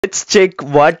Let's check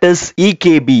what is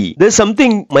eKB. There's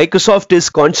something Microsoft is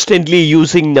constantly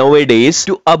using nowadays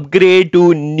to upgrade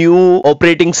to new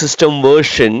operating system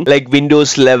version like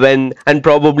Windows 11 and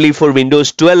probably for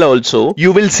Windows 12 also.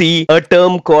 You will see a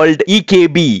term called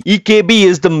eKB. eKB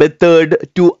is the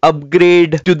method to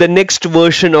upgrade to the next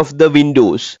version of the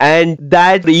Windows, and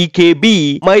that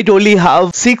eKB might only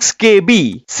have 6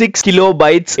 KB, 6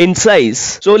 kilobytes in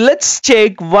size. So let's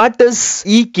check what is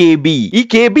eKB.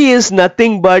 eKB is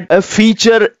nothing but a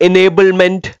feature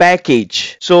enablement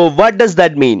package. So what does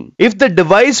that mean? If the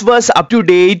device was up to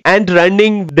date and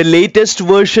running the latest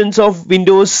versions of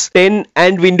Windows 10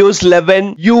 and Windows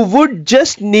 11, you would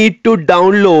just need to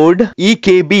download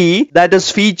eKB, that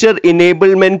is feature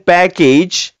enablement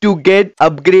package, to get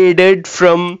upgraded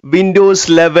from Windows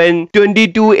 11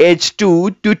 22H2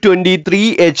 to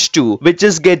 23H2, which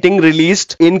is getting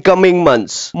released in coming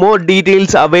months. More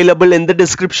details available in the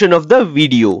description of the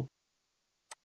video.